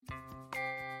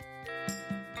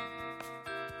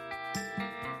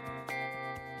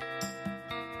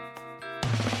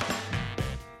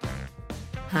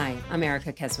I'm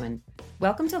Erica Keswin.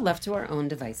 Welcome to Left to Our Own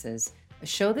Devices, a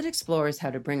show that explores how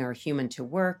to bring our human to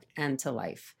work and to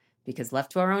life. Because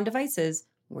left to our own devices,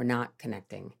 we're not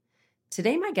connecting.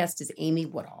 Today, my guest is Amy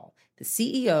Woodall, the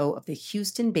CEO of the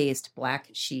Houston-based Black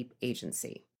Sheep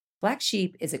Agency. Black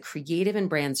Sheep is a creative and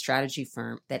brand strategy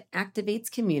firm that activates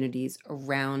communities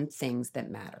around things that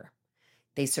matter.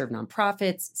 They serve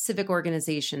nonprofits, civic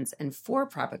organizations, and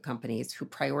for-profit companies who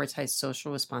prioritize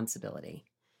social responsibility.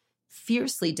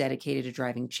 Fiercely dedicated to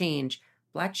driving change,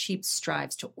 Black Sheep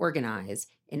strives to organize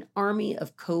an army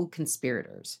of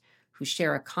co-conspirators who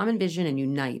share a common vision and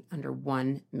unite under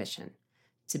one mission: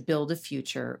 to build a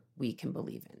future we can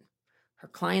believe in. Her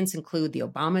clients include the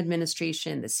Obama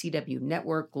administration, the CW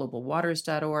Network,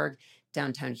 globalwaters.org,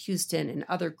 downtown Houston, and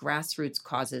other grassroots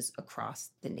causes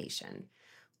across the nation.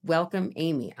 Welcome,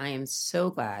 Amy. I am so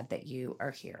glad that you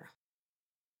are here.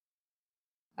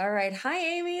 All right. Hi,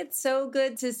 Amy. It's so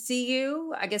good to see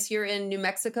you. I guess you're in New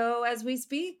Mexico as we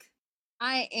speak.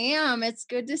 I am. It's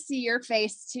good to see your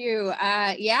face too.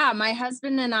 My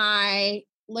husband and I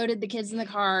loaded the kids in the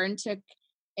car and took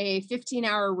a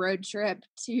 15-hour road trip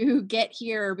to get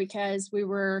here because we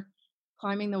were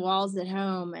climbing the walls at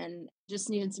home and just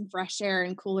needed some fresh air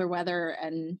and cooler weather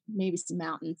and maybe some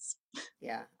mountains.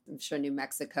 Yeah, I'm sure New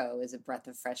Mexico is a breath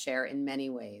of fresh air in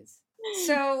many ways.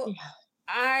 So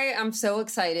I am so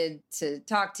excited to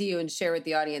talk to you and share with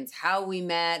the audience how we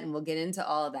met, and we'll get into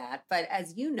all of that. But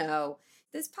as you know,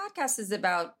 this podcast is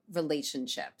about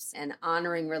relationships and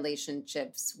honoring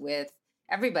relationships with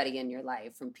everybody in your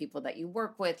life, from people that you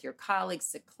work with, your colleagues,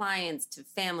 to clients, to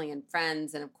family and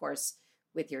friends, and of course,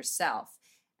 with yourself.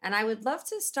 And I would love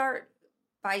to start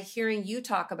by hearing you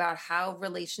talk about how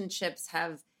relationships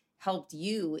have helped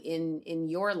you in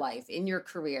your life, in your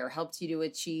career, helped you to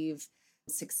achieve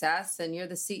success, and you're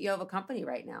the CEO of a company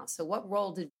right now. So what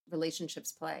role did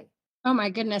relationships play? Oh my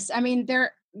goodness. I mean,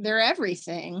 they're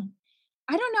everything.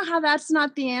 I don't know how that's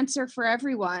not the answer for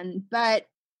everyone, but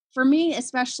for me,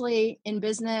 especially in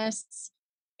business,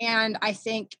 and I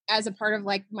think as a part of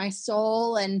like my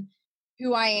soul and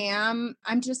who I am,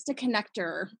 I'm just a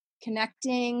connector,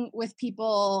 connecting with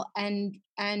people and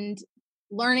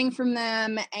learning from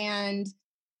them and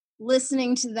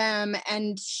listening to them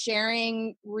and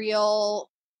sharing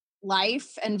real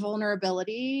life and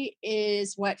vulnerability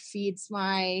is what feeds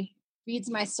my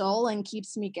soul and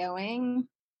keeps me going.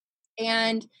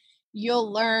 And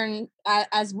you'll learn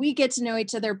as we get to know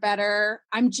each other better.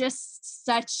 I'm just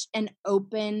such an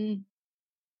open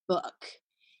book.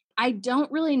 I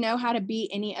don't really know how to be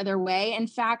any other way. In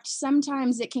fact,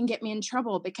 sometimes it can get me in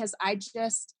trouble because I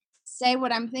just say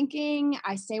what I'm thinking.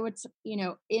 I say what's,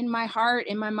 in my heart,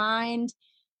 in my mind.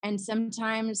 And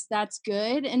sometimes that's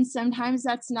good and sometimes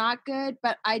that's not good.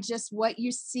 But what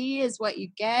you see is what you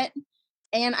get.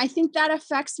 And I think that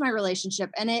affects my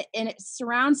relationship, and it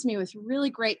surrounds me with really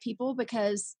great people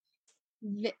because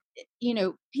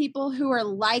people who are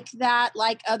like that,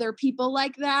 like other people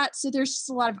like that. So there's just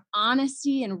a lot of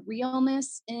honesty and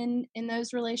realness in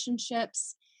those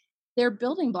relationships. They're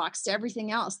building blocks to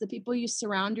everything else. The people you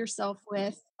surround yourself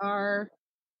with are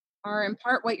in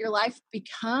part what your life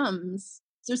becomes.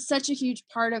 So it's such a huge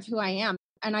part of who I am,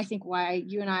 and I think why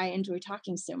you and I enjoy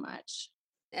talking so much.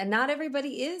 And not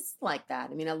everybody is like that.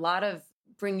 I mean, a lot of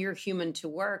Bring Your Human to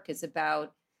Work is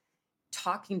about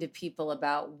talking to people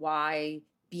about why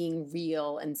being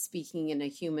real and speaking in a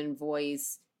human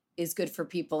voice is good for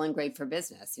people and great for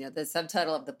business. The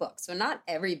subtitle of the book. So not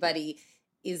everybody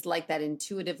is like that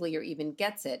intuitively or even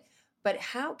gets it. But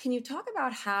how can you talk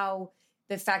about how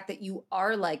the fact that you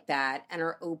are like that and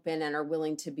are open and are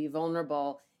willing to be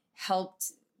vulnerable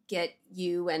helped get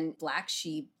you and Black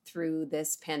Sheep through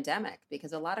this pandemic?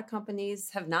 Because a lot of companies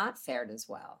have not fared as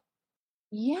well.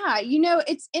 Yeah,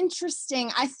 it's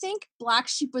interesting. I think Black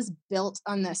Sheep was built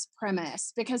on this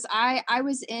premise because I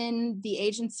was in the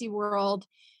agency world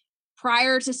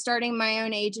prior to starting my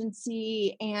own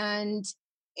agency, and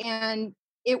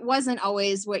it wasn't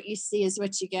always what you see is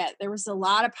what you get. There was a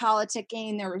lot of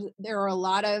politicking, there were a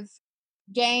lot of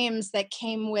games that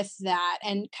came with that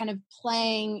and kind of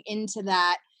playing into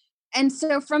that. And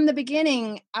so from the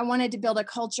beginning, I wanted to build a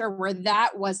culture where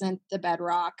that wasn't the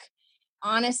bedrock.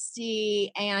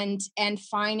 Honesty and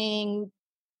finding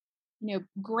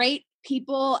great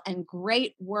people and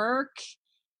great work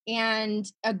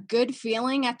and a good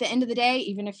feeling at the end of the day,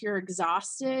 even if you're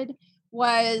exhausted,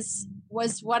 was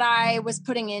what I was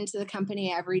putting into the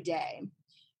company every day.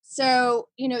 So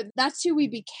that's who we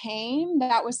became.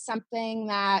 That was something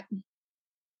that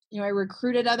I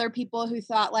recruited other people who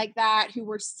thought like that, who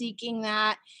were seeking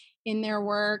that in their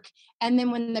work. And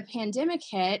then when the pandemic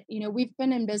hit, we've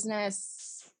been in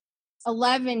business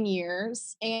 11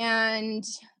 years. And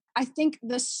I think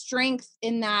the strength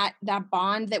in that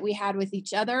bond that we had with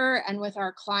each other and with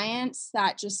our clients,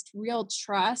 that just real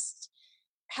trust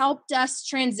helped us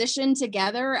transition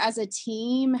together as a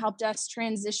team, helped us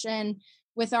transition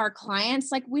with our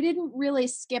clients. Like we didn't really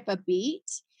skip a beat.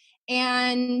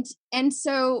 And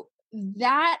so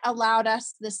that allowed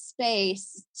us the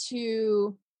space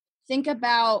to think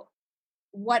about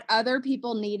what other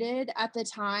people needed at the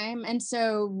time. And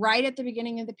so right at the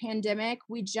beginning of the pandemic,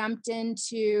 we jumped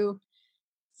into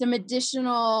some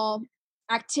additional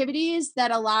activities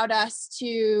that allowed us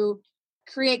to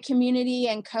create community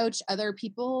and coach other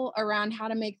people around how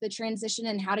to make the transition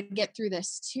and how to get through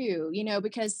this too,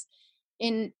 because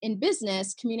in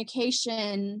business,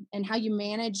 communication and how you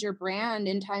manage your brand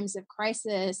in times of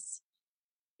crisis,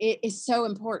 it is so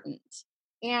important.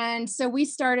 And so we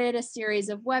started a series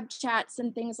of web chats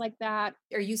and things like that.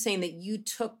 Are you saying that you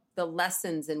took the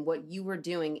lessons and what you were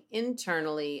doing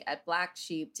internally at Black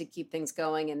Sheep to keep things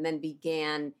going and then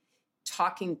began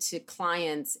talking to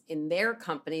clients in their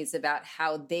companies about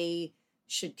how they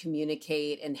should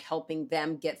communicate and helping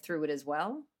them get through it as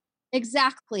well?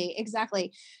 Exactly,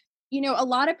 exactly. A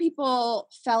lot of people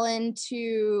fell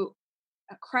into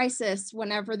a crisis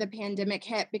whenever the pandemic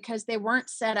hit because they weren't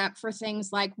set up for things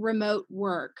like remote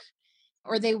work,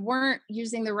 or they weren't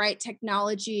using the right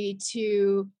technology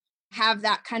to have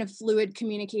that kind of fluid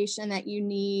communication that you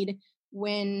need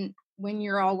when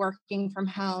you're all working from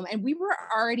home. And we were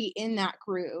already in that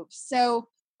groove. So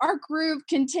our groove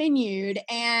continued,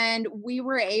 and we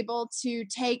were able to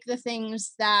take the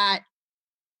things that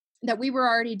we were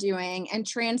already doing and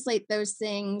translate those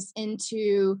things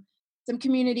into some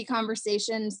community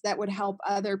conversations that would help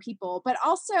other people. But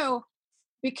also,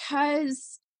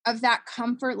 because of that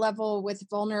comfort level with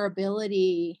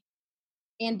vulnerability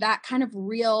and that kind of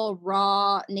real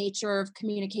raw nature of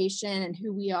communication and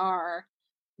who we are,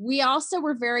 we also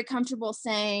were very comfortable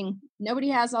saying nobody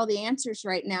has all the answers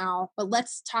right now, but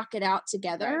let's talk it out Right.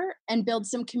 together and build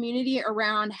some community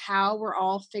around how we're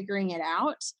all figuring it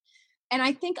out. And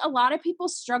I think a lot of people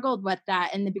struggled with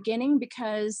that in the beginning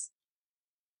because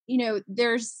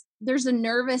there's a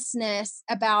nervousness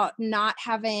about not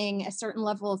having a certain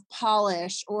level of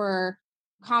polish or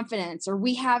confidence, or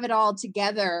we have it all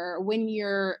together when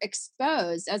you're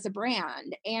exposed as a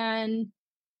brand. And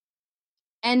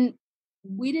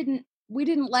we didn't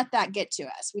let that get to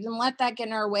us. We didn't let that get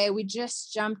in our way. We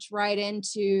just jumped right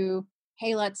into,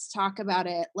 hey, let's talk about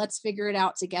it, let's figure it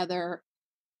out together.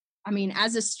 I mean,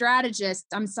 as a strategist,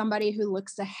 I'm somebody who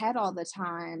looks ahead all the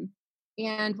time.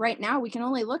 And right now, we can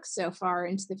only look so far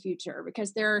into the future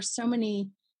because there are so many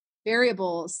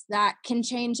variables that can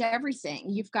change everything.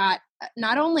 You've got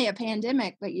not only a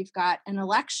pandemic, but you've got an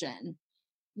election.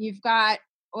 You've got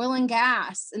oil and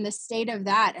gas and the state of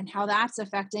that and how that's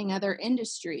affecting other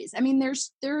industries. I mean,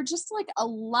 there are just like a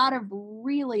lot of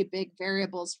really big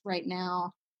variables right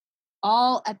now,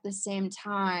 all at the same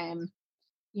time,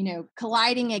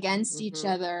 colliding against each Mm-hmm.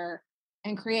 other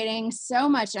and creating so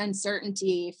much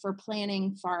uncertainty for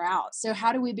planning far out. So,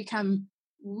 how do we become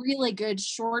really good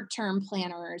short term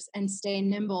planners and stay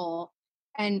nimble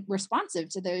and responsive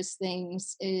to those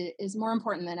things is more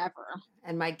important than ever.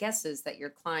 And my guess is that your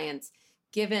clients,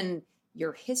 given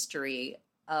your history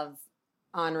of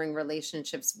honoring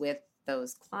relationships with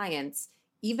those clients,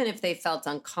 even if they felt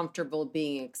uncomfortable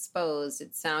being exposed,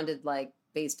 it sounded like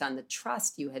based on the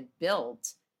trust you had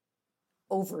built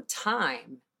over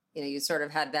time, you sort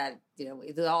of had that,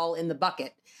 it was all in the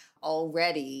bucket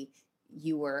already.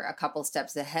 You were a couple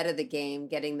steps ahead of the game,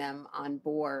 getting them on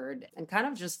board and kind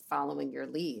of just following your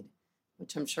lead,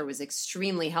 which I'm sure was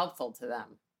extremely helpful to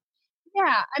them.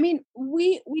 Yeah, I mean,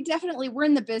 we definitely we're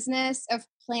in the business of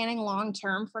planning long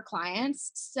term for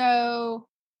clients. So,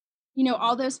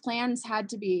 all those plans had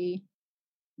to be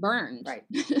burned. Right.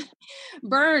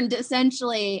 Burned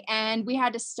essentially, and we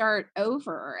had to start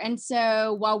over. And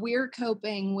so while we're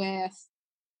coping with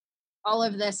all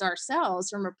of this ourselves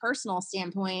from a personal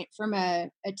standpoint, from a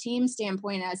team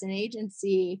standpoint as an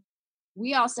agency,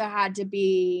 we also had to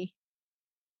be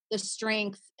the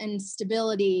strength and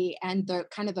stability and the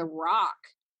kind of the rock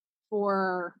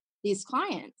for these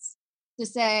clients to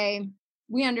say,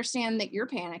 we understand that you're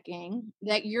panicking,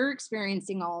 that you're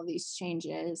experiencing all of these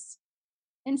changes.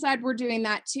 Inside, we're doing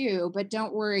that too, but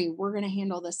don't worry, we're going to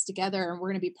handle this together and we're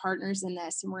going to be partners in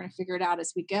this and we're going to figure it out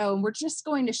as we go. And we're just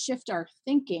going to shift our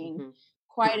thinking Mm-hmm.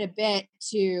 quite a bit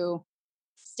to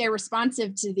stay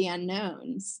responsive to the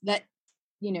unknowns that,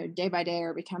 day by day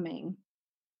are becoming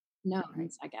Right.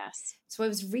 knowns, I guess. So I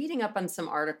was reading up on some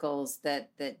articles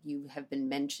that you have been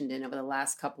mentioned in over the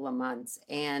last couple of months,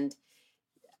 and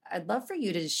I'd love for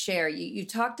you to share. You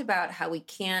talked about how we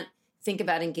can't think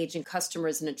about engaging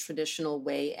customers in a traditional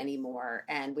way anymore,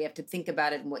 and we have to think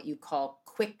about it in what you call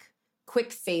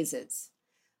quick phases.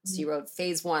 So Mhm. you wrote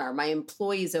phase one, are my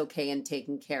employees okay and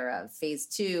taken care of? Phase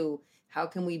two, how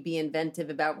can we be inventive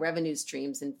about revenue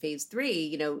streams? And phase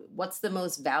three, what's the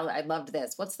most valuable? I loved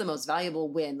this. What's the most valuable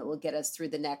win that will get us through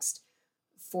the next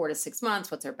 4 to 6 months?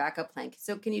 What's our backup plan?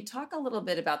 So can you talk a little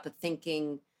bit about the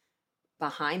thinking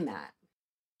behind that?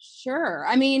 Sure.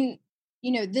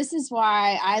 This is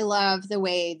why I love the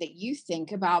way that you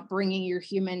think about bringing your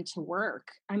human to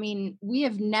work. We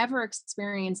have never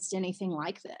experienced anything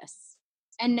like this.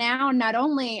 And now, not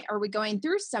only are we going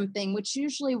through something, which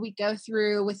usually we go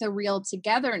through with a real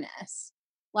togetherness,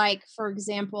 like, for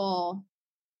example,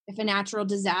 if a natural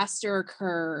disaster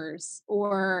occurs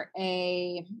or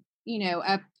a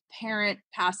parent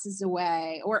passes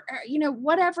away or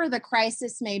whatever the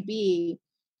crisis may be,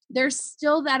 there's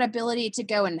still that ability to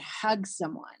go and hug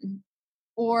someone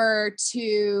or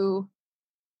to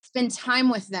spend time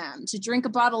with them, to drink a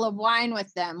bottle of wine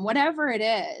with them, whatever it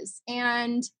is.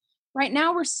 And right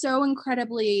now we're so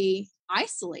incredibly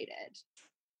isolated.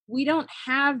 We don't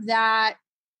have that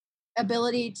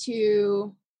ability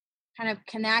to kind of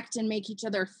connect and make each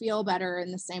other feel better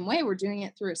in the same way. We're doing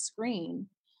it through a screen.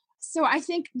 So I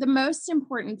think the most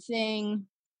important thing,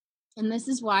 and this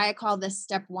is why I call this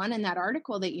step one in that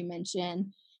article that you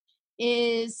mentioned,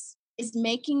 is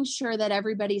making sure that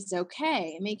everybody's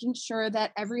okay, making sure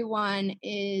that everyone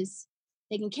is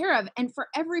taken care of. And for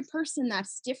every person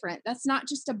that's different. That's not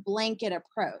just a blanket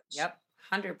approach. Yep,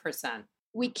 100%.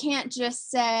 We can't just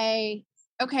say,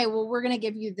 okay, well, we're going to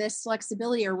give you this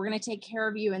flexibility or we're going to take care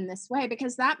of you in this way,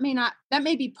 because that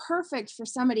may be perfect for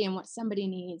somebody and what somebody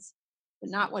needs, but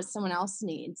not what someone else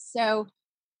needs. So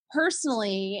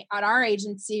personally, at our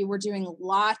agency, we're doing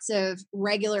lots of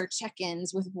regular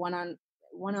check-ins with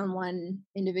one-on-one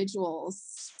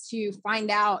individuals to find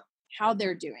out how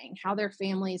they're doing, how their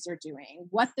families are doing,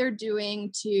 what they're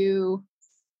doing to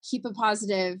keep a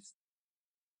positive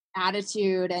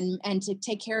attitude and to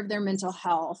take care of their mental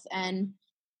health and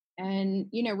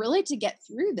really to get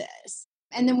through this.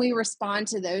 And then we respond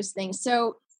to those things.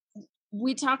 So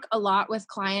we talk a lot with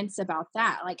clients about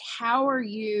that. Like, how are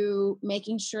you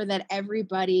making sure that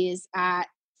everybody is at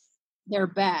their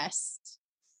best,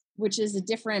 which is a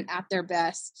different at their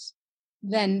best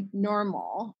than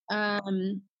normal?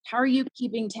 How are you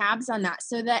keeping tabs on that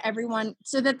so that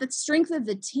the strength of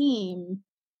the team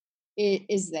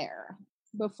is there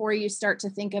before you start to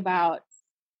think about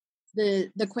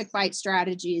the quick bite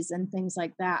strategies and things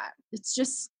like that? It's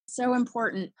just so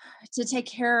important to take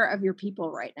care of your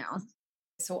people right now.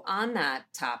 So, on that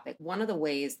topic, one of the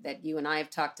ways that you and I have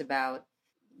talked about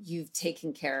you've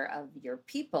taken care of your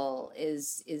people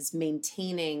is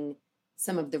maintaining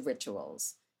some of the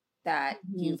rituals that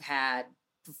Mhm. you've had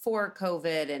before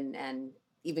COVID and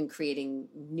even creating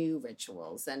new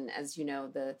rituals. And as you know,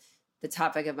 the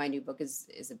topic of my new book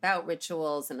is about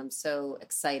rituals, and I'm so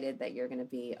excited that you're going to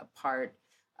be a part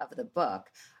of the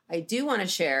book. I do want to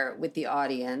share with the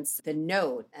audience the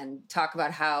note and talk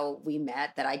about how we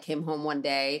met. That I came home one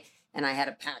day and I had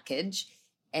a package,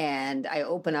 and I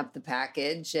opened up the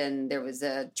package and there was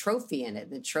a trophy in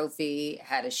it. The trophy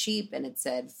had a sheep and it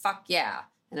said, fuck yeah.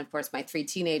 And of course, my three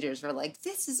teenagers were like,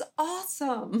 this is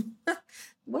awesome.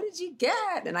 What did you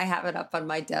get? And I have it up on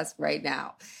my desk right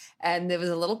now. And there was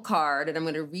a little card, and I'm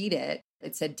going to read it.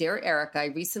 It said, Dear Erica, I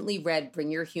recently read Bring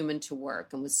Your Human to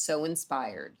Work and was so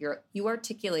inspired. You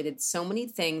articulated so many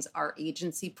things our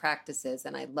agency practices,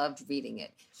 and I loved reading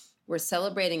it. We're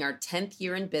celebrating our 10th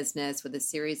year in business with a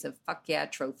series of fuck yeah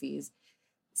trophies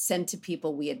sent to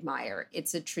people we admire.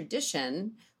 It's a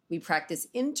tradition we practice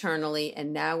internally,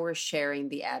 and now we're sharing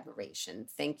the admiration.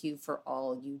 Thank you for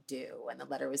all you do. And the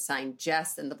letter was signed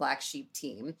Jess and the Black Sheep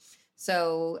team.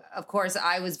 So, of course,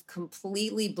 I was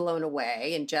completely blown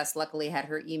away, and Jess luckily had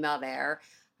her email there.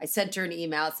 I sent her an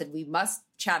email, said, we must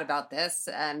chat about this,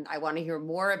 and I want to hear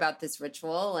more about this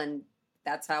ritual. And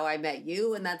that's how I met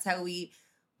you, and that's how we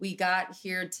got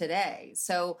here today.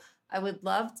 So I would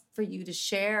love for you to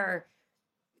share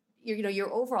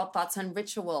your overall thoughts on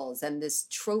rituals and this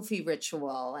trophy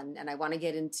ritual, and I want to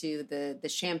get into the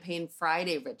Champagne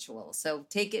Friday ritual. So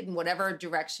take it in whatever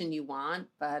direction you want,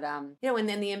 but and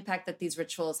then the impact that these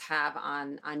rituals have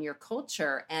on your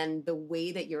culture and the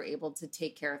way that you're able to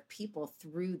take care of people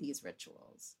through these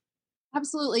rituals.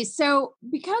 Absolutely. So,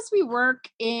 because we work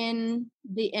in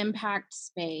the impact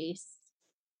space,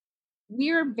 we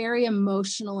are very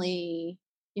emotionally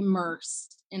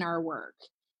immersed in our work.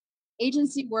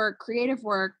 Agency work, creative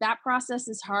work, that process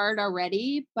is hard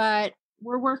already, but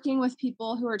we're working with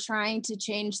people who are trying to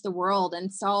change the world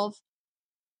and solve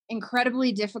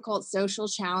incredibly difficult social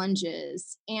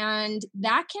challenges. And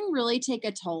that can really take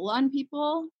a toll on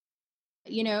people.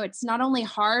 You know, it's not only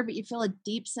hard, but you feel a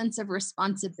deep sense of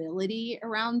responsibility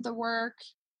around the work.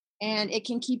 And it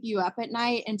can keep you up at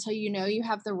night until you know you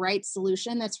have the right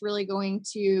solution that's really going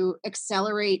to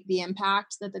accelerate the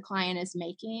impact that the client is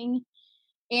making.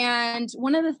 And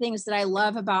one of the things that I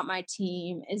love about my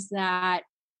team is that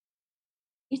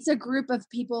it's a group of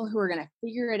people who are going to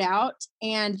figure it out,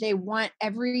 and they want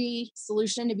every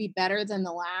solution to be better than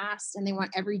the last, and they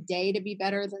want every day to be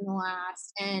better than the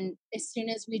last. And as soon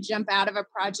as we jump out of a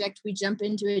project, we jump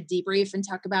into a debrief and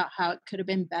talk about how it could have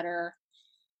been better.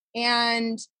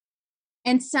 And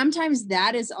sometimes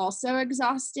that is also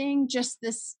exhausting, just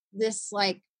this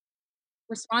like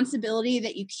responsibility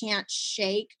that you can't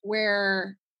shake,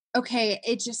 where okay,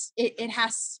 it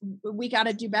has, we got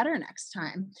to do better next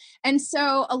time. And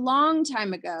so a long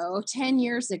time ago, 10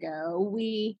 years ago,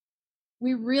 we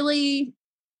really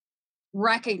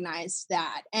recognized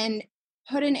that and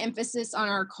put an emphasis on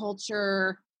our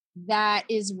culture that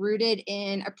is rooted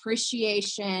in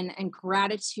appreciation and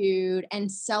gratitude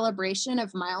and celebration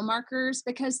of mile markers.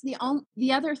 Because the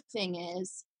other thing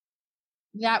is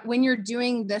that when you're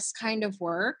doing this kind of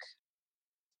work,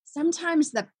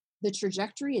 sometimes the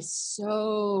trajectory is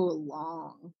so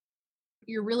long.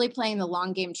 You're really playing the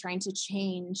long game, trying to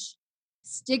change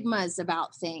stigmas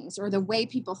about things, or the way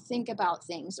people think about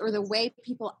things, or the way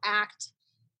people act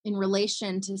in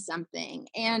relation to something.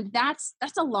 And that's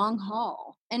a long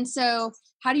haul. And so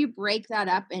how do you break that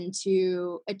up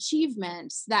into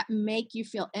achievements that make you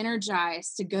feel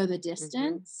energized to go the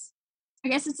distance? I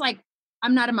guess it's like,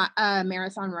 I'm not a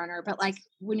marathon runner, but like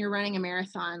when you're running a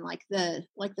marathon, like the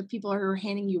people who are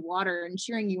handing you water and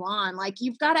cheering you on, like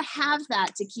you've got to have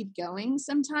that to keep going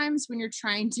sometimes when you're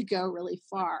trying to go really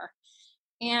far.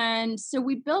 And so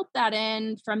we built that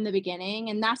in from the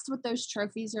beginning, and that's what those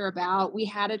trophies are about. We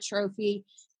had a trophy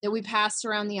that we passed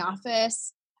around the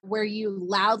office where you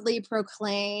loudly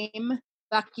proclaim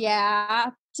 "fuck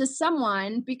yeah" to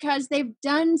someone because they've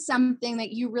done something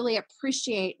that you really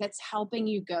appreciate that's helping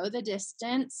you go the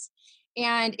distance.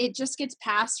 And it just gets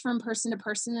passed from person to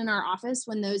person in our office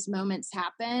when those moments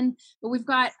happen. But we've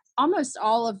got almost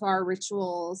all of our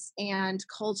rituals and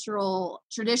cultural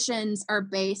traditions are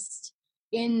based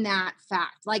in that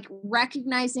fact, like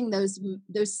recognizing those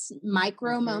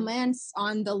micro moments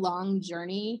on the long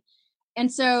journey. And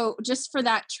so just for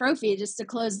that trophy, just to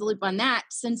close the loop on that,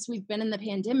 since we've been in the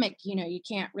pandemic, you know, you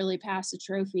can't really pass a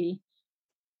trophy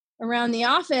around the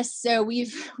office. So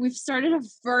we've started a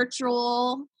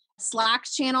virtual Slack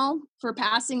channel for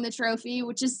passing the trophy,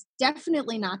 which is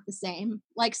definitely not the same.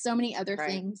 Like so many other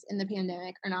things in the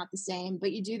pandemic are not the same,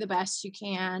 but you do the best you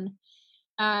can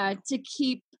to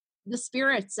keep the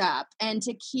spirits up and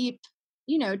to keep,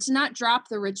 you know, to not drop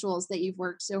the rituals that you've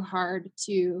worked so hard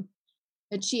to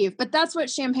achieve. But that's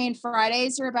what Champagne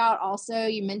Fridays are about. Also,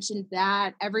 you mentioned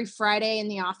that every Friday in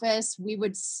the office, we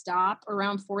would stop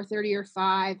around 4:30 or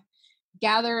 5,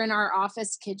 gather in our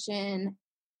office kitchen,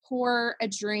 pour a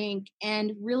drink,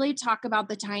 and really talk about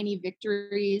the tiny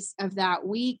victories of that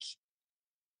week,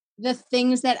 the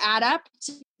things that add up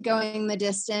to going the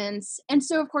distance. And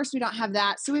so, of course, we don't have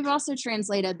that. So we've also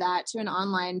translated that to an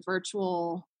online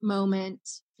virtual moment,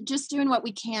 just doing what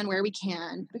we can where we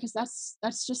can, because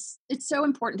that's just, it's so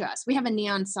important to us. We have a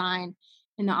neon sign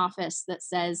in the office that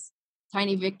says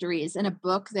tiny victories, and a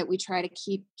book that we try to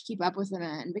keep up with them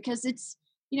in, because it's,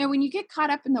 you know, when you get caught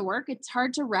up in the work, it's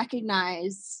hard to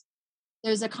recognize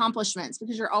those accomplishments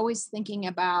because you're always thinking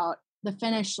about the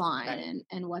finish line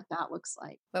and what that looks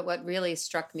like. But what really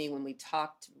struck me when we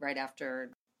talked right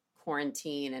after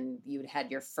quarantine and you had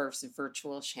your first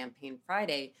virtual Champagne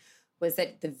Friday was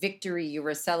that the victory you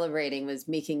were celebrating was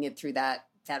making it through that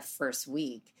first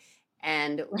week.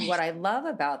 And what I love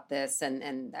about this,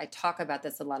 and I talk about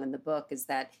this a lot in the book, is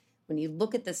that when you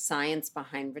look at the science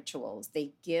behind rituals,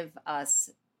 they give us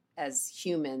as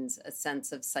humans a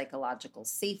sense of psychological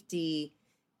safety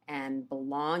and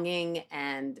belonging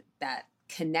and that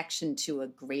connection to a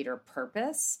greater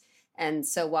purpose. And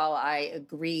so while I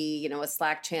agree, you know, a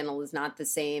Slack channel is not the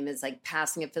same as like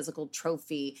passing a physical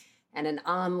trophy, and an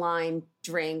online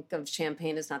drink of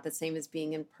champagne is not the same as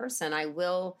being in person, I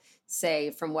will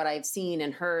say from what I've seen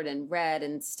and heard and read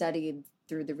and studied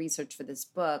through the research for this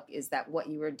book is that what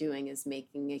you are doing is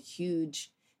making a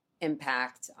huge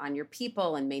impact on your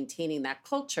people and maintaining that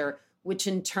culture, which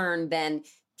in turn then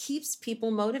keeps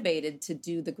people motivated to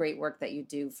do the great work that you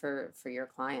do for your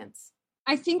clients.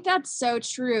 I think that's so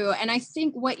true. And I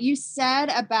think what you said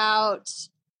about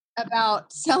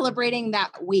about celebrating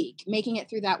that week, making it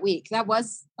through that week. That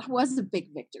was a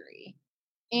big victory.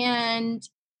 And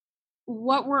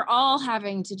what we're all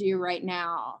having to do right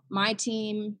now, my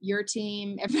team, your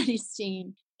team, everybody's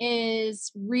team,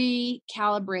 is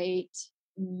recalibrate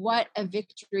what a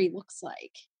victory looks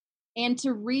like and to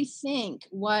rethink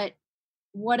what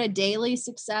a daily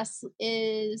success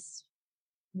is,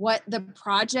 what the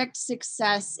project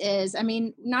success is. I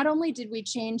mean, not only did we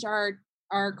change our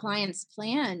clients'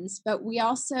 plans, but we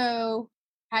also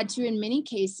had to, in many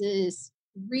cases,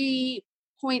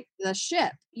 repoint the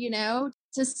ship,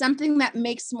 to something that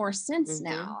makes more sense Mm-hmm.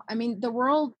 now. I mean, the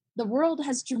world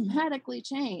has dramatically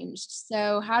changed.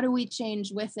 So how do we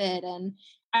change with it? And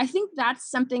I think that's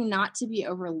something not to be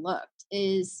overlooked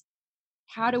is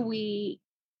how do we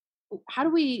how do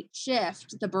we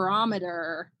shift the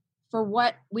barometer for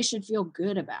what we should feel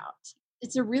good about?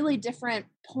 It's a really different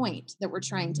point that we're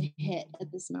trying to hit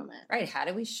at this moment. Right. How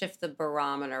do we shift the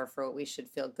barometer for what we should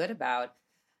feel good about?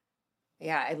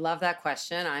 Yeah, I love that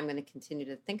question. I'm going to continue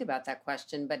to think about that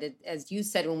question. But as you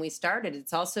said when we started,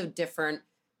 it's also different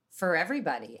for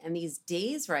everybody. And these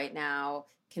days right now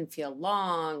can feel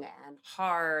long and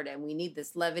hard, and we need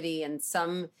this levity. And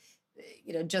some,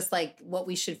 just like what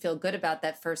we should feel good about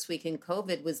that first week in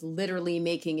COVID was literally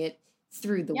making it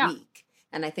through the Yeah. week.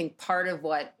 And I think part of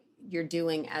what you're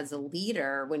doing as a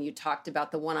leader when you talked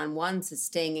about the one-on-ones is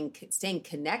staying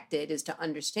connected, is to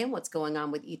understand what's going on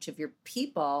with each of your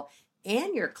people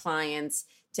and your clients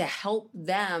to help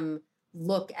them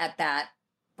look at that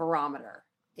barometer,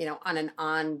 on an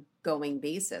ongoing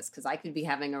basis. Because I could be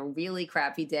having a really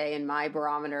crappy day and my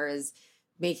barometer is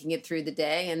making it through the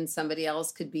day, and somebody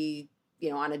else could be,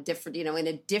 on a different, in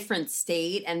a different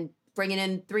state and bringing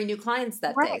in 3 new clients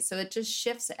that day. Right. So it just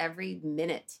shifts every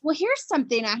minute. Well, here's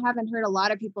something I haven't heard a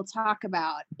lot of people talk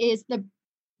about is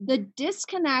the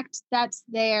disconnect that's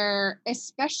there,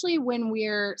 especially when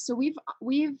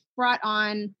we've brought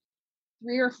on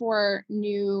 3 or 4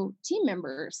 new team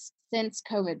members since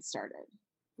COVID started,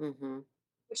 Mm-hmm.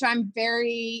 which I'm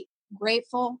very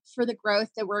grateful for the growth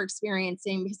that we're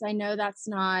experiencing because I know that's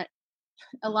not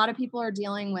a lot of people are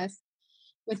dealing with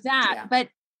that. Yeah. But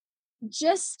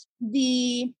just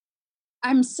the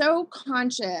I'm so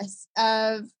conscious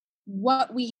of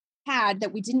what we had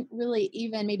that we didn't really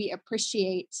even maybe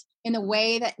appreciate in the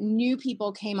way that new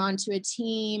people came onto a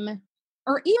team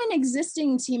or even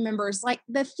existing team members, like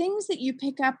the things that you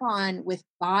pick up on with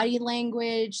body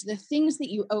language, the things that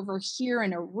you overhear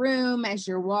in a room as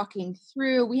you're walking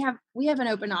through. We have an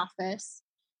open office,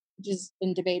 which has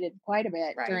been debated quite a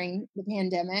bit Right. during the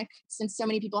pandemic, since so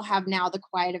many people have now the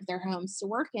quiet of their homes to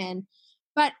work in.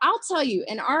 But I'll tell you,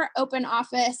 in our open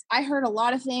office, I heard a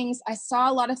lot of things. I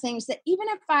saw a lot of things that even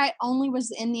if I only was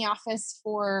in the office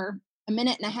for a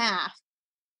minute and a half,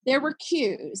 there were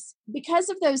cues. Because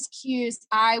of those cues,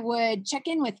 I would check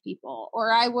in with people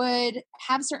or I would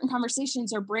have certain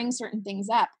conversations or bring certain things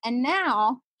up. And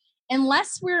now,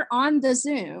 unless we're on the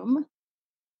Zoom,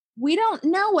 we don't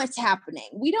know what's happening.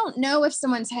 We don't know if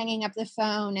someone's hanging up the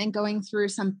phone and going through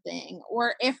something,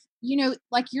 or if,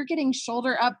 like you're getting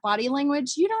shoulder up body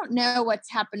language, you don't know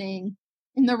what's happening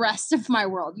in the rest of my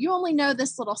world. You only know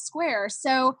this little square.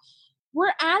 So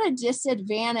we're at a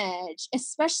disadvantage,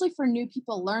 especially for new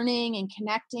people learning and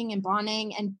connecting and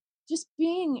bonding and just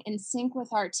being in sync with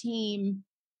our team.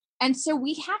 And so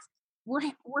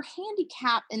we're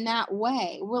handicapped in that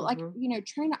way. We're like, Mm-hmm.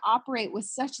 trying to operate with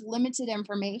such limited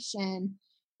information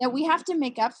that we have to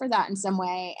make up for that in some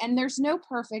way. And there's no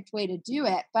perfect way to do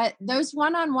it. But those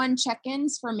one-on-one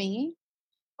check-ins for me,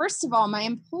 first of all, my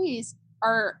employees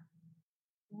are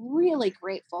really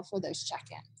grateful for those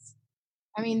check-ins.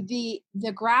 I mean,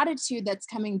 the gratitude that's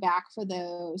coming back for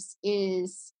those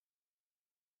is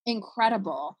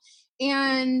incredible.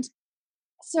 And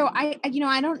so I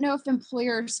don't know if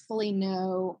employers fully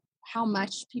know how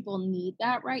much people need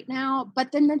that right now.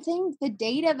 But then the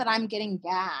data that I'm getting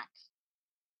back,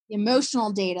 the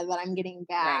emotional data that I'm getting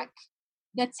back, Right.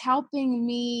 that's helping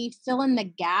me fill in the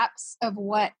gaps of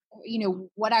what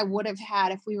I would have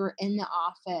had if we were in the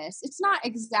office. It's not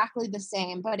exactly the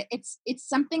same, but it's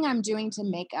something I'm doing to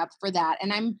make up for that.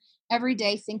 And I'm every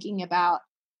day thinking about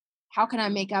how can I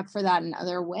make up for that in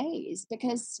other ways?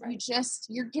 Because Right.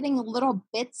 you're getting little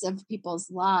bits of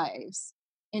people's lives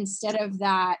instead of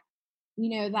that,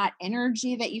 that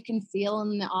energy that you can feel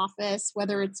in the office,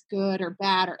 whether it's good or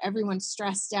bad or everyone's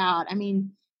stressed out. I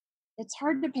mean, it's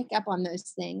hard to pick up on those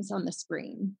things on the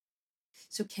screen.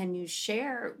 So, can you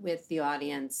share with the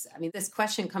audience? I mean, this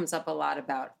question comes up a lot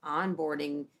about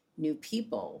onboarding new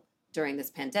people during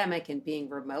this pandemic and being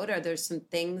remote. Are there some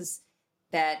things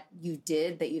that you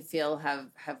did that you feel have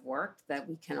worked that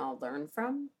we can all learn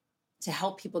from to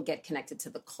help people get connected to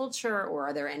the culture? Or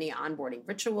are there any onboarding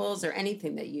rituals or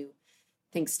anything that you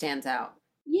think stands out?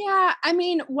 Yeah, I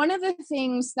mean, one of the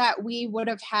things that we would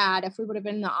have had if we would have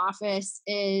been in the office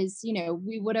is,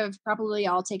 we would have probably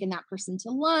all taken that person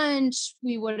to lunch.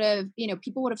 We would have,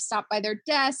 people would have stopped by their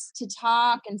desk to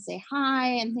talk and say hi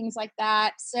and things like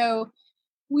that. So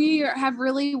have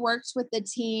really worked with the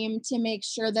team to make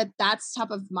sure that that's top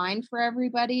of mind for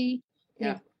everybody.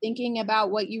 Yeah. Thinking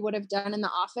about what you would have done in the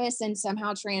office and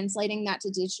somehow translating that to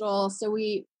digital.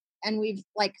 We've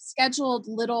like scheduled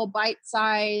little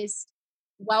bite-sized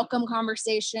welcome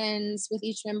conversations with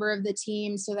each member of the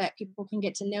team so that people can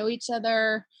get to know each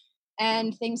other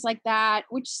and things like that,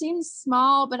 which seems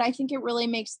small, but I think it really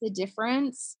makes the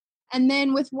difference. And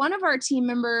then with one of our team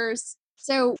members,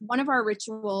 so one of our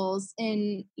rituals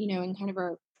in kind of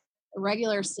a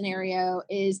regular scenario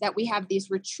is that we have these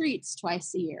retreats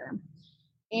twice a year.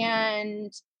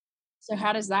 And so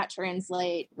how does that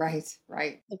translate? Right.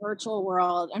 The virtual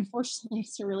world. Unfortunately,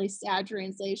 it's a really sad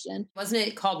translation. Wasn't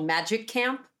it called Magic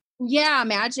Camp? Yeah,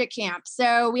 Magic Camp.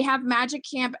 So we have Magic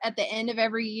Camp at the end of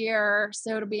every year.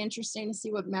 So it'll be interesting to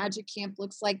see what Magic Camp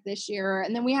looks like this year.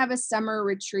 And then we have a summer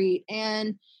retreat.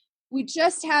 And we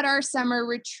just had our summer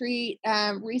retreat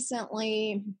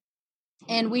recently.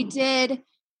 And we did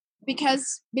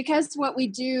because what we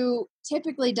do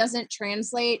typically doesn't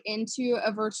translate into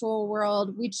a virtual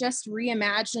world. We just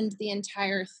reimagined the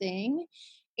entire thing.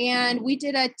 And we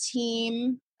did a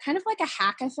team, kind of like a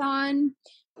hackathon,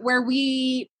 where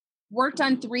we worked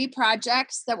on 3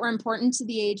 projects that were important to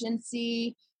the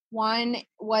agency. One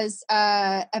was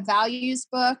a values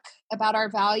book about our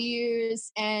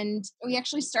values. And we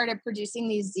actually started producing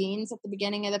these zines at the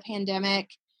beginning of the pandemic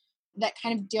that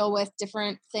kind of deal with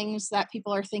different things that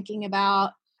people are thinking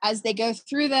about as they go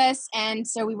through this. And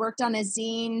so we worked on a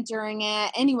zine during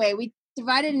it. Anyway, we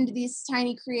divided into these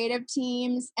tiny creative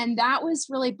teams. And that was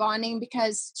really bonding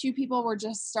because 2 people were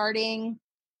just starting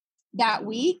that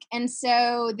week. And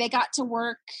so they got to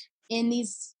work in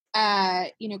these,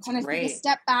 kind of take a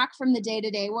step back from the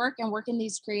day-to-day work and work in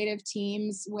these creative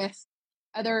teams with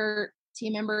other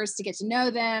team members to get to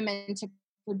know them and to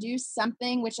produce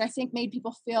something, which I think made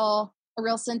people feel a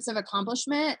real sense of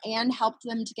accomplishment and helped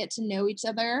them to get to know each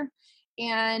other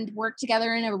and work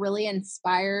together in a really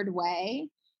inspired way.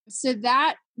 So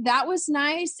that was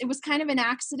nice. It was kind of an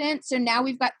accident. So now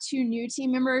we've got 2 new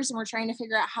team members and we're trying to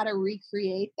figure out how to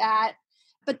recreate that.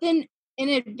 But then in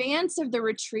advance of the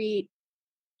retreat,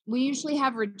 we usually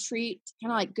have retreat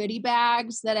kind of like goodie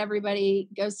bags that everybody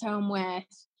goes home with.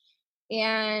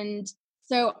 And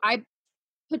so I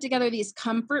put together these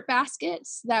comfort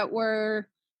baskets that were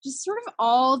just sort of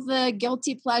all the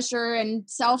guilty pleasure and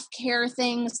self-care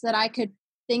things that I could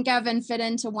think of and fit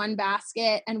into one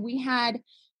basket. And we had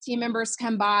team members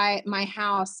come by my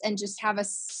house and just have a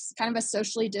kind of a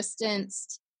socially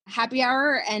distanced happy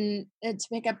hour and to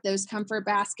pick up those comfort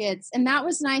baskets. And that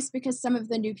was nice because some of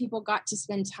the new people got to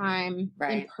spend time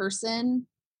in person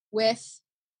with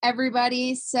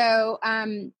everybody. So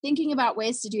thinking about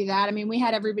ways to do that. I mean, we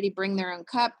had everybody bring their own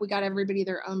cup. We got everybody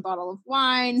their own bottle of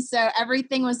wine. So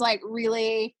everything was like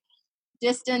really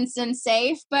distanced and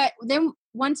safe. But then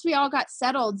once we all got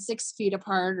settled 6 feet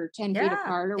apart or 10 feet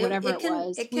apart or whatever it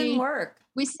was, it can work.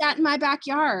 We sat in my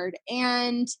backyard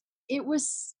and it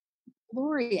was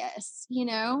glorious.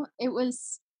 It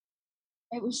was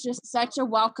just such a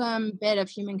welcome bit of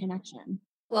human connection.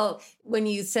 Well, when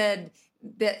you said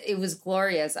that it was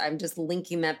glorious, I'm just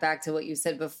linking that back to what you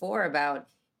said before about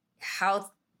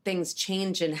how things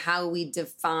change and how we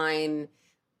define,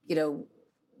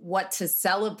 what to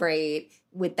celebrate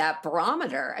with that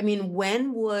barometer. I mean,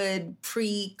 when would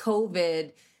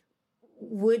pre-COVID,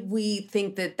 would we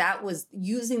think that was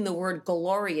using the word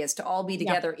glorious to all be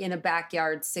together in a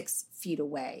backyard 6 feet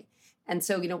away? And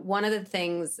so, one of the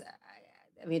things,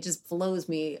 it just blows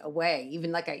me away.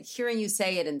 Even like hearing you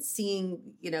say it and seeing,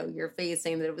 your face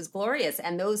saying that it was glorious.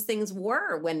 And those things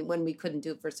were when we couldn't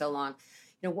do it for so long.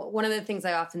 One of the things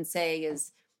I often say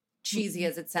is, cheesy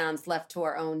as it sounds, left to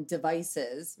our own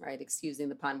devices, right? Excusing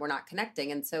the pun, we're not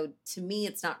connecting. And so to me,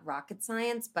 it's not rocket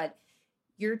science, but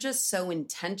you're just so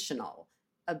intentional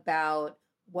about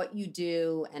what you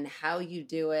do and how you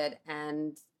do it.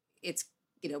 And it's,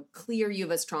 clear you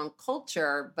have a strong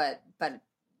culture, but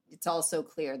it's also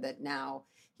clear that now,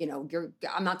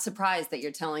 I'm not surprised that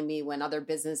you're telling me when other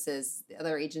businesses,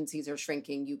 other agencies are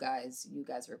shrinking, you guys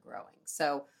are growing.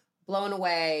 So blown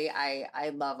away. I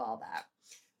love all that.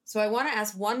 So I want to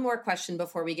ask one more question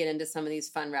before we get into some of these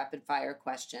fun rapid fire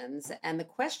questions. And the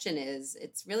question is,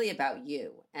 it's really about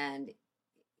you. And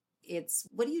It's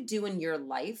what do you do in your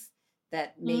life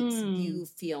that makes Mm. you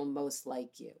feel most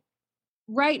like you?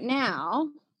 Right now,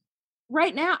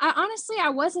 right now, I honestly I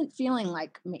wasn't feeling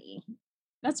like me.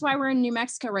 That's why we're in New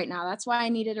Mexico right now. That's why I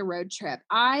needed a road trip.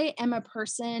 I am a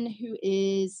person who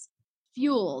is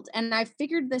fueled, and I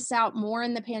figured this out more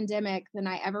in the pandemic than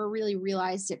I ever really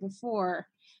realized it before.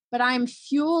 But I'm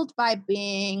fueled by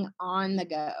being on the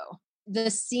go. The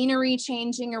scenery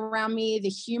changing around me, the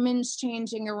humans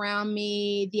changing around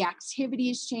me, the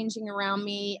activities changing around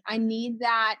me. I need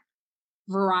that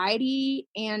variety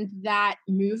and that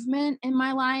movement in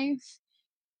my life.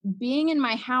 Being in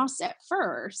my house at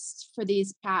first for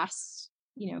these past,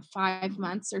 5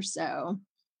 months or so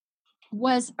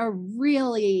was a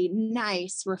really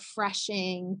nice,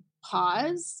 refreshing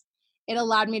pause. It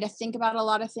allowed me to think about a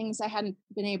lot of things I hadn't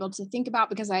been able to think about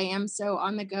because I am so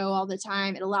on the go all the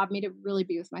time. It allowed me to really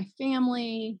be with my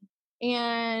family,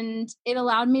 and it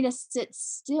allowed me to sit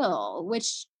still,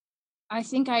 which I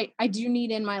think I do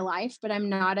need in my life, but I'm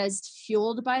not as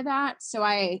fueled by that. So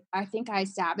I think I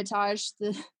sabotage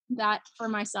the that for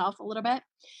myself a little bit.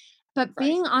 But Right.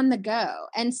 being on the go.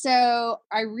 And so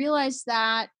I realized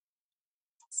that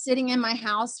sitting in my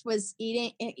house was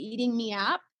eating me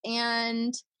up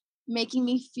and making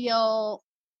me feel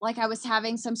like I was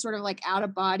having some sort of like out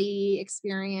of body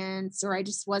experience, or I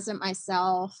just wasn't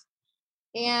myself.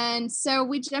 And so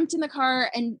we jumped in the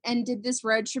car and did this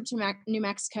road trip to New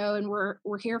Mexico, and we're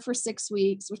here for 6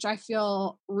 weeks, which I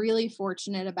feel really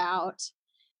fortunate about.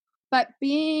 But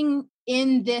being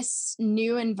in this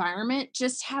new environment,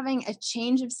 just having a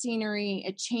change of scenery,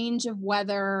 a change of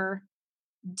weather,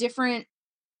 different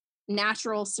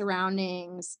natural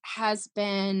surroundings has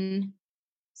been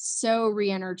so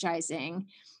re-energizing.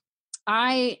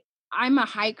 I I'm a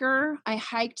hiker. I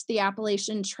hiked the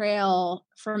Appalachian Trail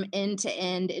from end to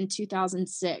end in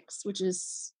 2006, which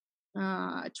is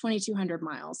 2,200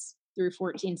 miles through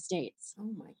 14 states.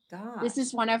 Oh my This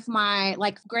is gosh. one of my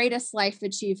like greatest life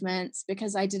achievements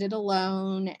because I did it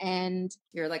alone. And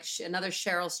You're like another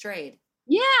Cheryl Strayed.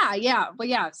 yeah, yeah, well,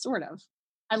 yeah, sort of.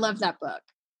 I love that book.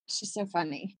 She's so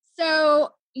funny.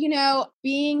 So,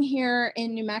 being here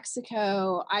in New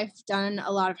Mexico, I've done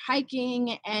a lot of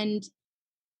hiking, and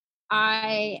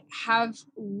I have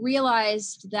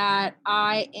realized that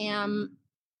I am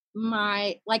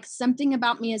like something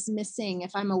about me is missing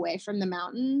if I'm away from the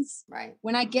mountains. Right.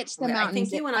 When I get to the Right. I mountains,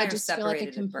 think you and I I are just feel like a separated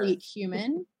at complete birth.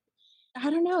 human. I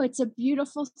don't know. It's a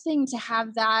beautiful thing to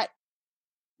have that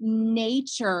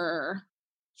nature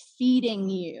feeding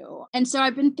you. And so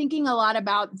I've been thinking a lot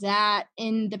about that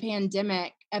in the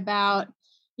pandemic about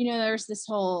there's this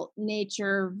whole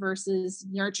nature versus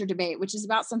nurture debate, which is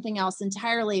about something else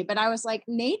entirely, but I was like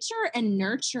nature and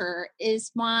nurture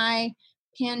is my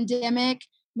pandemic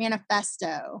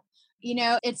manifesto.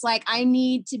 It's like I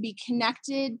need to be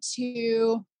connected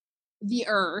to the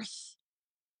earth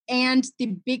and the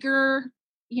bigger,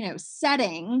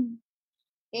 setting,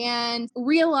 and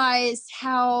realize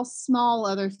how small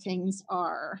other things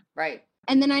are. Right.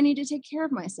 And then I need to take care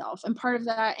of myself. And part of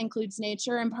that includes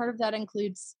nature, and part of that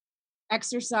includes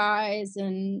exercise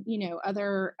and,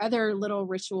 other little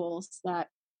rituals that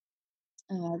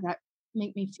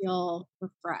make me feel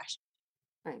refreshed.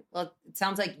 Right. Well, it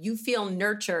sounds like you feel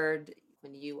nurtured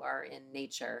when you are in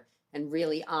nature and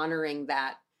really honoring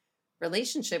that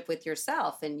relationship with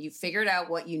yourself. And you figured out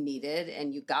what you needed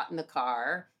and you got in the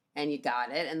car and you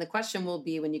got it. And the question will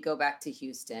be when you go back to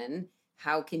Houston,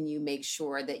 how can you make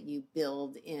sure that you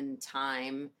build in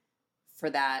time for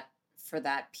that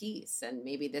piece? And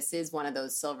maybe this is one of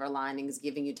those silver linings,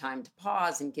 giving you time to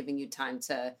pause and giving you time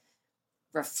to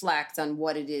reflect on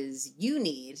what it is you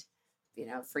need,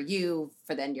 for you,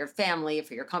 for then your family,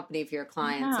 for your company, for your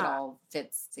clients. It Yeah. all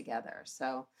fits together.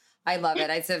 So I love it.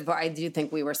 I said, I do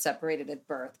think we were separated at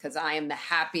birth because I am the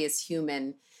happiest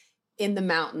human in the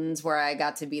mountains where I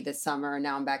got to be this summer. And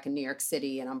now I'm back in New York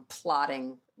City and I'm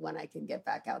plotting when I can get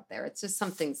back out there. It's just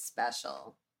something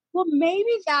special. Well,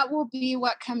 maybe that will be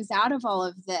what comes out of all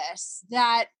of this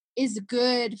that is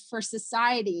good for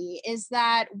society, is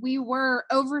that we were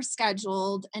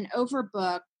overscheduled and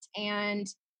overbooked, and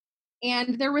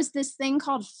there was this thing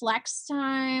called flex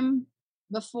time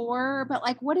before, but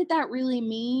like what did that really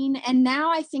mean? And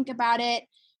now I think about it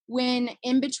when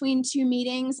in between two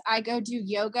meetings I go do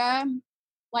yoga,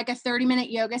 like a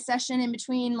 30-minute yoga session in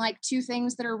between like two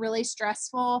things that are really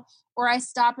stressful, or I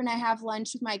stop and I have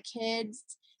lunch with my kids,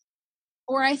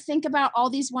 or I think about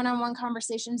all these one-on-one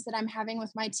conversations that I'm having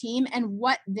with my team and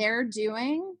what they're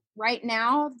doing right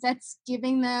now that's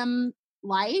giving them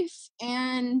life,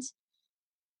 and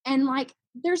like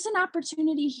there's an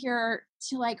opportunity here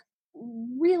to like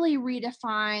really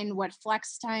redefine what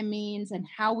flex time means and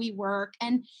how we work.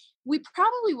 And we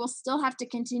probably will still have to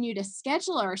continue to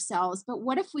schedule ourselves, but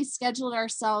what if we scheduled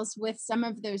ourselves with some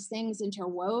of those things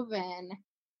interwoven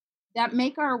that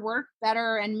make our work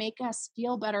better and make us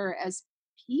feel better as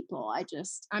people?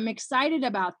 I'm excited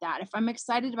about that. If I'm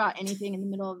excited about anything in the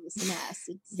middle of this mess,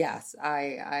 Yes,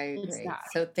 I it's agree. that.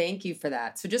 So thank you for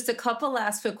that. So just a couple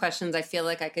last quick questions. I feel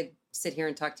like I could sit here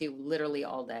and talk to you literally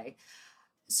all day.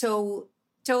 So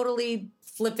totally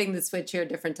flipping the switch here,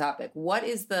 different topic. What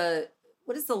is the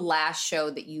last show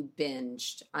that you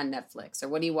binged on Netflix, or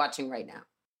what are you watching right now?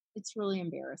 It's really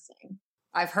embarrassing.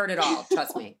 I've heard it all.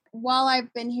 Trust me. While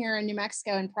I've been here in New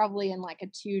Mexico, and probably in like a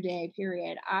 2-day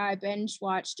period, I binge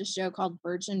watched a show called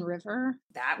Virgin River.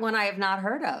 That one I have not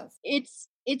heard of.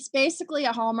 It's basically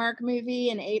a Hallmark movie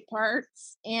in 8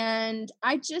 parts, and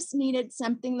I just needed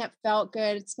something that felt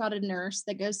good. It's about a nurse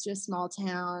that goes to a small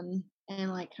town and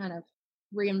like kind of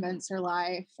reinvents her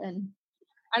life, and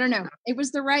I don't know. It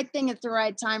was the right thing at the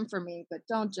right time for me, but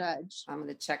don't judge. I'm going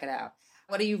to check it out.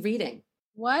 What are you reading?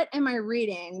 What am I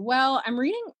reading? Well, I'm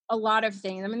reading a lot of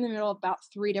things. I'm in the middle of about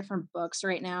 3 different books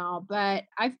right now, but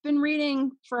I've been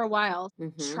reading for a while.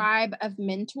 Tribe of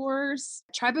Mentors.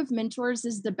 Tribe of Mentors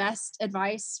is the best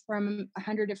advice from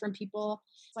 100 different people.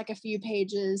 It's like a few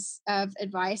pages of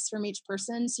advice from each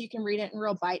person, so you can read it in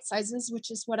real bite sizes,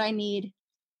 which is what I need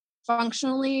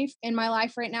functionally in my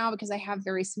life right now because I have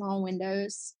very small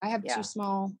windows. I have 2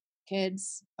 small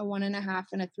kids, a 1.5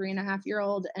 and a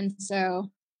 3.5-year-old, and so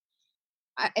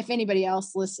if anybody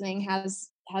else listening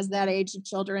has that age of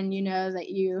children, you know that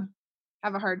you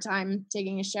have a hard time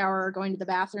taking a shower or going to the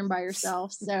bathroom by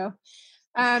yourself. So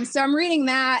I'm reading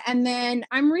that, and then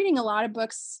I'm reading a lot of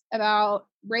books about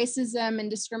racism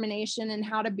and discrimination and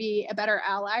how to be a better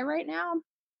ally right now.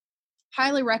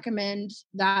 Highly recommend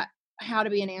that, How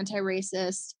to Be an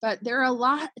Anti-Racist. But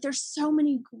there's so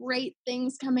many great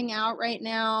things coming out right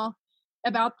now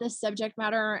about this subject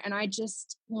matter, and I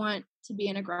just want to be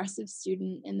an aggressive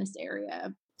student in this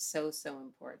area. So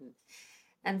important.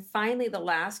 And finally, the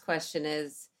last question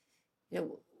is,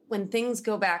 when things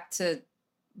go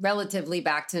relatively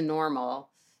back to normal,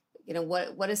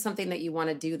 what is something that you want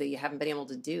to do that you haven't been able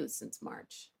to do since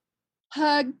March?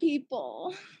 Hug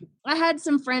people. I had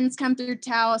some friends come through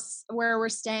Taos where we're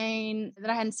staying that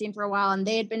I hadn't seen for a while, and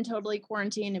they had been totally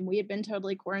quarantined and we had been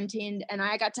totally quarantined, and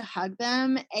I got to hug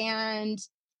them, and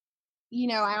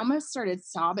I almost started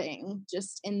sobbing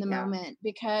just in the moment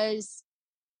because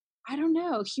I don't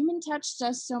know, human touch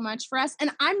does so much for us.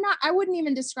 And I wouldn't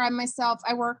even describe myself.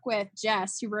 I work with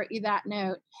Jess, who wrote you that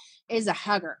note, is a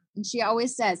hugger. And she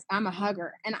always says, I'm a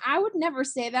hugger. And I would never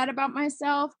say that about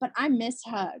myself, but I miss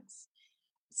hugs.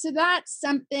 So that's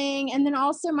something. And then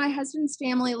also my husband's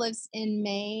family lives in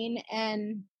Maine,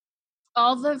 and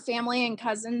all the family and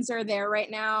cousins are there right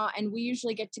now. And we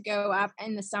usually get to go up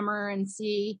in the summer and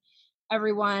see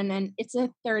everyone. And it's a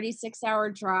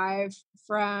 36-hour drive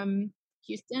from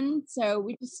Houston. So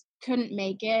we just couldn't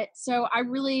make it. So I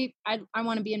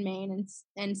want to be in Maine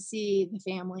and see the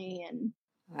family. And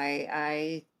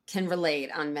I can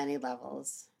relate on many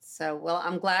levels. So, well,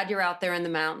 I'm glad you're out there in the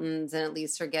mountains and at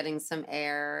least are getting some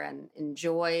air, and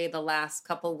enjoy the last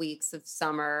couple weeks of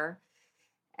summer.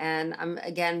 And I'm,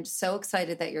 again, so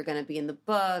excited that you're going to be in the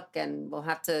book, and we'll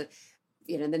have to,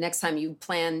 the next time you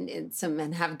plan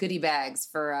and have goodie bags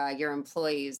for your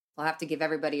employees, we'll have to give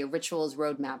everybody a Rituals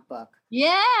Roadmap book.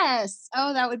 Yes.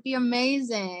 Oh, that would be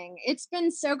amazing. It's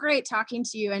been so great talking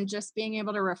to you and just being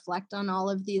able to reflect on all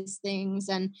of these things,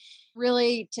 and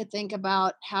really to think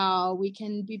about how we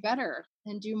can be better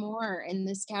and do more in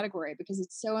this category, because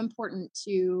it's so important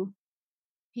to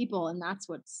people, and that's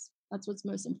what's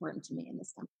most important to me in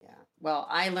this company. Yeah. Well,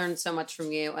 I learned so much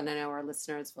from you, and I know our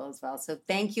listeners will as well. So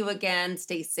thank you again.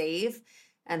 Stay safe.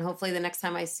 And hopefully the next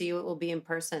time I see you, it will be in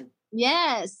person.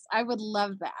 Yes, I would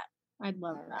love that. I'd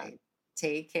love that. Right.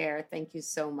 Take care. Thank you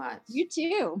so much. You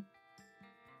too.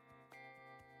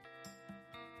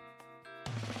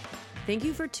 Thank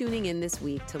you for tuning in this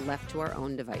week to Left to Our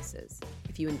Own Devices.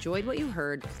 If you enjoyed what you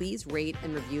heard, please rate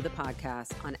and review the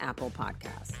podcast on Apple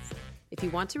Podcasts. If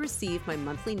you want to receive my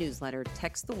monthly newsletter,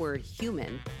 text the word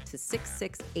HUMAN to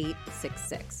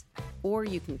 66866, or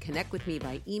you can connect with me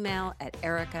by email at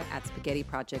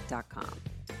erica@spaghettiproject.com.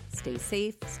 Stay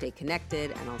safe, stay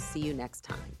connected, and I'll see you next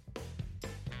time.